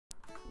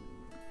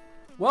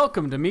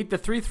Welcome to Meet the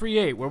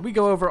 338, where we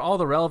go over all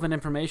the relevant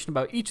information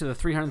about each of the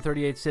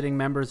 338 sitting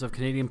members of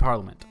Canadian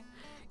Parliament.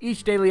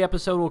 Each daily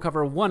episode will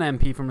cover one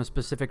MP from a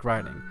specific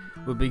riding.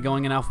 We'll be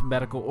going in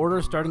alphabetical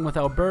order, starting with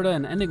Alberta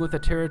and ending with the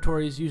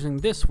territories using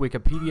this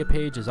Wikipedia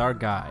page as our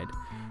guide.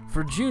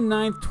 For June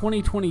 9th,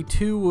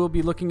 2022, we'll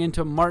be looking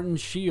into Martin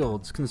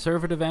Shields,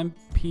 Conservative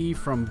MP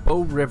from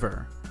Bow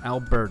River,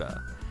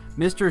 Alberta.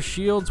 Mr.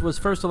 Shields was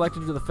first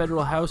elected to the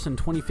federal House in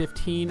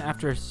 2015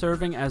 after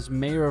serving as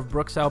mayor of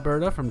Brooks,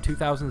 Alberta from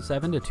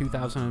 2007 to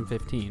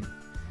 2015.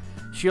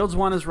 Shields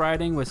won his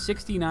riding with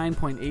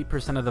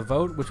 69.8% of the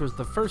vote, which was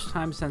the first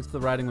time since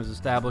the riding was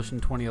established in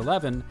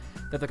 2011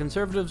 that the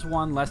Conservatives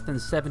won less than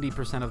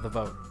 70% of the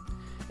vote.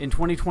 In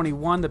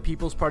 2021, the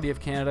People's Party of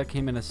Canada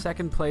came in a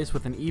second place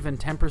with an even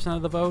 10%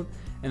 of the vote,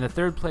 and the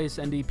third place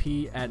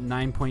NDP at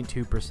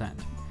 9.2%.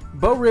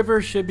 Bow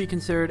River should be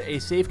considered a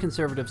safe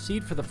Conservative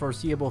seat for the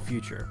foreseeable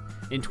future.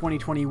 In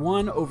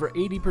 2021, over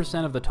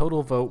 80% of the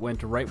total vote went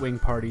to right-wing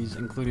parties,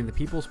 including the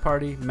People's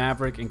Party,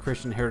 Maverick, and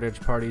Christian Heritage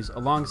parties,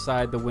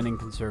 alongside the winning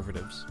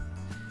Conservatives.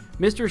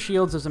 Mr.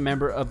 Shields is a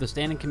member of the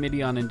Standing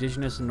Committee on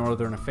Indigenous and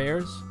Northern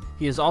Affairs.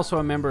 He is also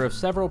a member of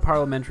several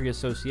parliamentary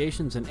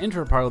associations and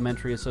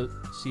inter-parliamentary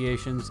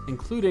associations,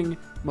 including,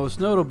 most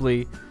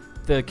notably,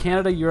 the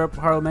Canada-Europe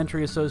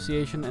Parliamentary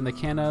Association and the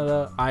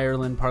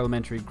Canada-Ireland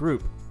Parliamentary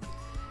Group.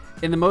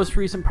 In the most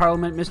recent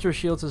parliament, Mr.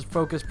 Shields has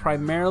focused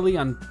primarily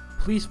on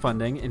police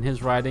funding in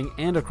his riding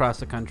and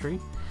across the country.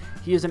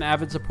 He is an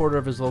avid supporter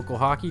of his local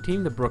hockey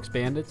team, the Brooks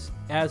Bandits,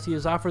 as he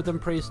has offered them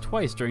praise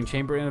twice during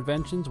chamber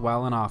interventions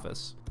while in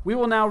office. We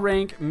will now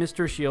rank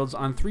Mr. Shields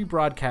on three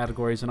broad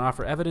categories and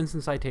offer evidence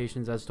and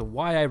citations as to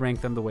why I rank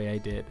them the way I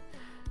did.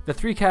 The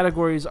three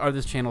categories are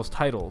this channel's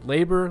title: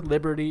 Labor,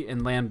 Liberty,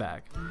 and Land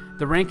Back.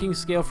 The ranking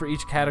scale for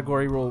each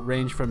category will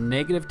range from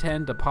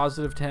 -10 to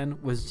 +10,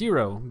 with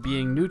 0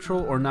 being neutral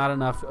or not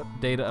enough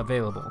data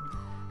available.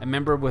 A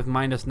member with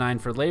 -9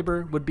 for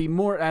Labor would be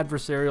more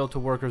adversarial to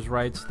workers'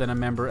 rights than a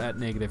member at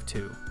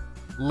 -2.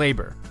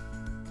 Labor.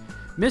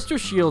 Mr.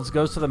 Shields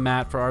goes to the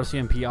mat for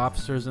RCMP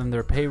officers and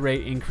their pay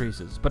rate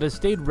increases, but has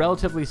stayed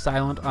relatively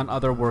silent on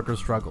other worker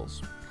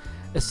struggles.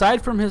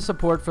 Aside from his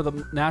support for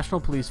the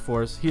National Police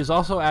Force, he has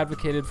also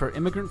advocated for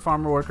immigrant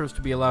farmer workers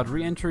to be allowed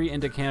re-entry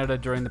into Canada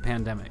during the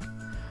pandemic.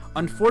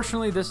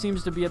 Unfortunately, this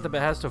seems to be at the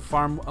behest of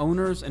farm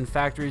owners and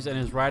factories and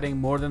is riding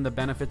more than the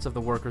benefits of the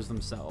workers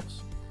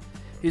themselves.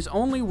 His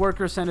only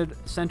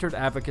worker-centered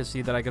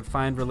advocacy that I could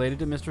find related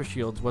to Mr.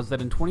 Shields was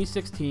that in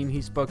 2016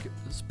 he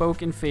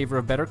spoke in favor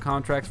of better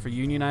contracts for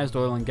unionized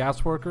oil and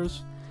gas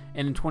workers,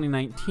 and in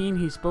 2019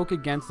 he spoke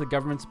against the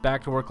government's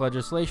back-to-work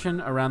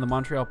legislation around the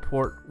Montreal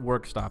port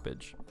work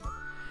stoppage.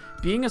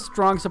 Being a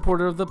strong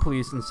supporter of the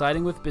police and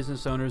siding with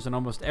business owners in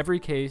almost every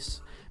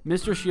case,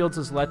 Mr. Shields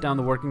has let down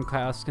the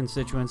working-class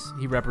constituents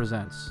he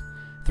represents.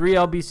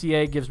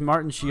 3LBCA gives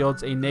Martin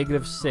Shields a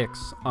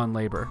 -6 on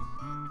Labor.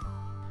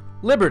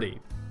 Liberty.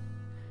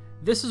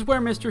 This is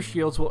where Mr.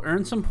 Shields will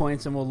earn some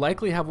points and will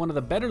likely have one of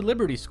the better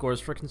Liberty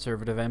scores for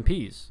Conservative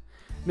MPs.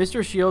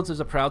 Mr. Shields is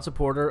a proud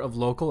supporter of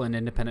local and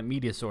independent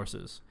media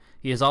sources.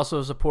 He is also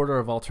a supporter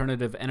of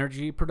alternative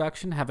energy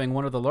production, having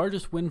one of the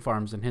largest wind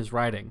farms in his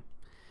riding.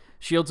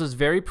 Shields is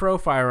very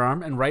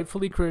pro-firearm and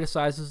rightfully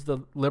criticizes the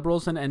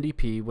Liberals and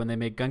NDP when they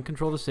make gun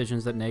control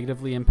decisions that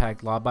negatively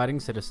impact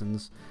law-abiding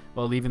citizens,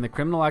 while leaving the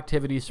criminal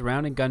activity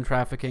surrounding gun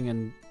trafficking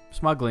and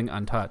smuggling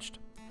untouched.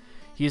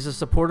 He is a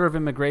supporter of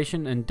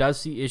immigration and does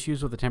see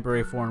issues with the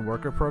temporary foreign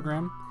worker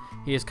program.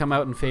 He has come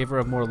out in favor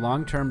of more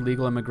long-term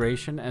legal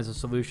immigration as a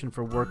solution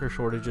for worker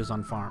shortages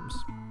on farms.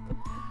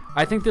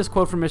 I think this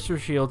quote from Mr.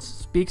 Shields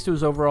speaks to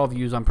his overall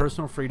views on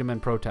personal freedom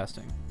and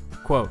protesting.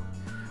 Quote,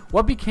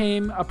 "What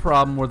became a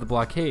problem were the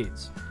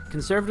blockades.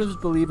 Conservatives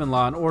believe in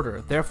law and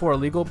order, therefore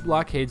illegal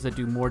blockades that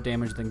do more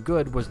damage than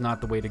good was not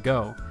the way to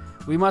go.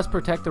 We must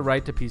protect the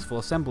right to peaceful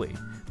assembly,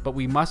 but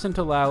we mustn't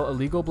allow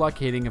illegal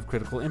blockading of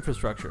critical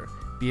infrastructure,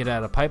 be it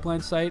at a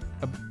pipeline site,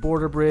 a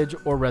border bridge,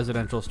 or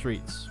residential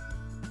streets."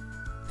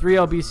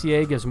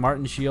 3LBCA gives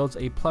Martin Shields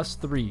a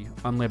 +3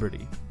 on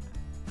Liberty.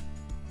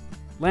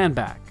 Land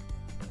Back.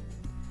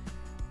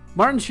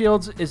 Martin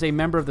Shields is a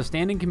member of the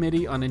Standing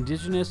Committee on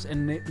Indigenous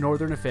and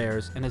Northern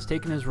Affairs and has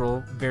taken his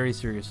role very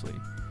seriously.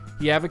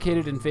 He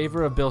advocated in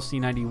favor of Bill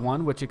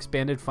C-91, which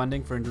expanded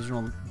funding for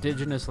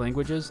Indigenous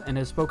languages, and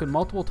has spoken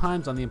multiple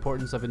times on the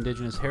importance of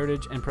Indigenous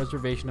heritage and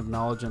preservation of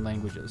knowledge and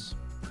languages.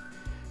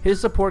 His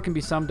support can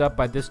be summed up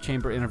by this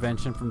chamber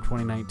intervention from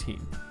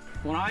 2019.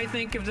 When I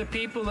think of the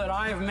people that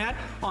I have met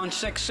on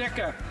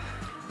Siksika,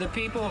 the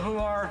people who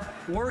are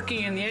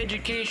working in the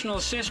educational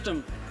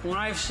system, when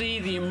I see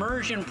the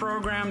immersion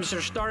programs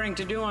they're starting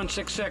to do on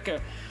Siksika,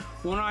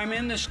 when I'm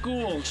in the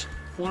schools,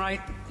 when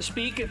I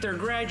speak at their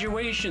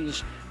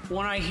graduations,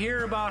 when I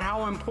hear about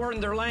how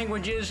important their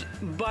language is,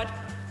 but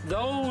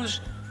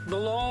those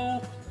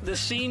below the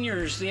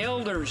seniors, the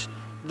elders,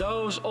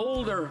 those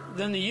older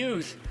than the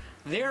youth,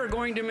 they're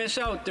going to miss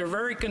out. They're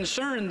very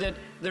concerned that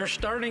they're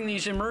starting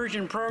these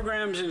immersion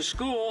programs in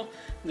school.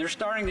 They're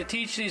starting to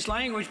teach these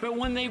language, but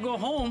when they go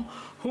home,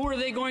 who are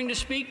they going to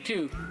speak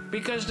to?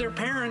 Because their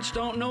parents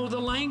don't know the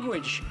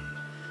language.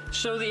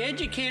 So the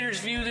educators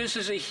view this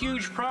as a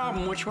huge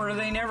problem, where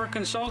they never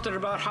consulted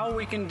about how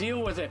we can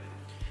deal with it.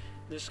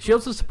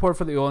 Shields' support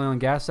for the oil and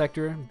gas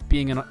sector,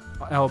 being an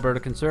Alberta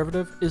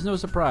conservative, is no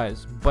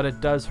surprise, but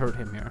it does hurt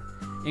him here.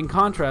 In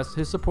contrast,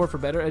 his support for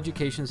better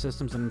education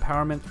systems and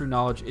empowerment through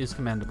knowledge is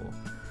commendable.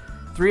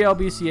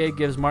 3LBCA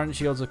gives Martin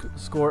Shields a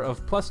score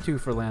of +2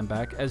 for land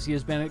back, as he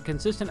has been a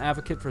consistent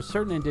advocate for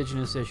certain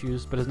Indigenous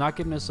issues, but has not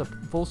given us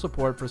full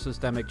support for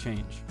systemic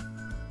change.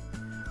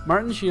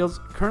 Martin Shields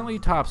currently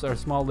tops our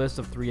small list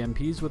of 3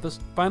 MPs with a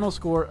final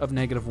score of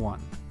 -1.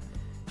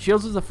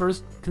 Shields is the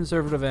first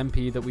Conservative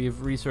MP that we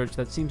have researched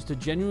that seems to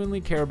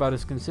genuinely care about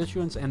his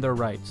constituents and their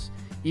rights.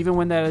 Even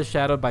when that is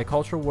shadowed by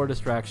cultural war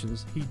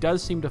distractions, he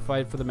does seem to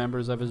fight for the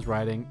members of his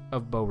riding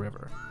of Bow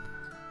River.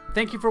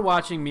 Thank you for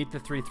watching Meet the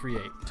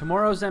 338.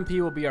 Tomorrow's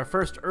MP will be our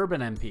first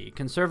urban MP,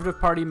 Conservative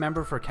Party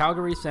member for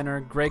Calgary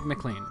Centre, Greg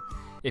McLean.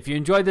 If you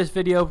enjoyed this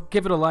video,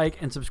 give it a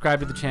like and subscribe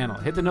to the channel.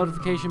 Hit the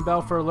notification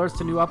bell for alerts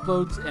to new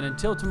uploads, and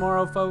until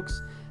tomorrow,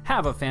 folks,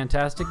 have a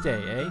fantastic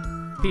day, eh?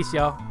 Peace,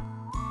 y'all.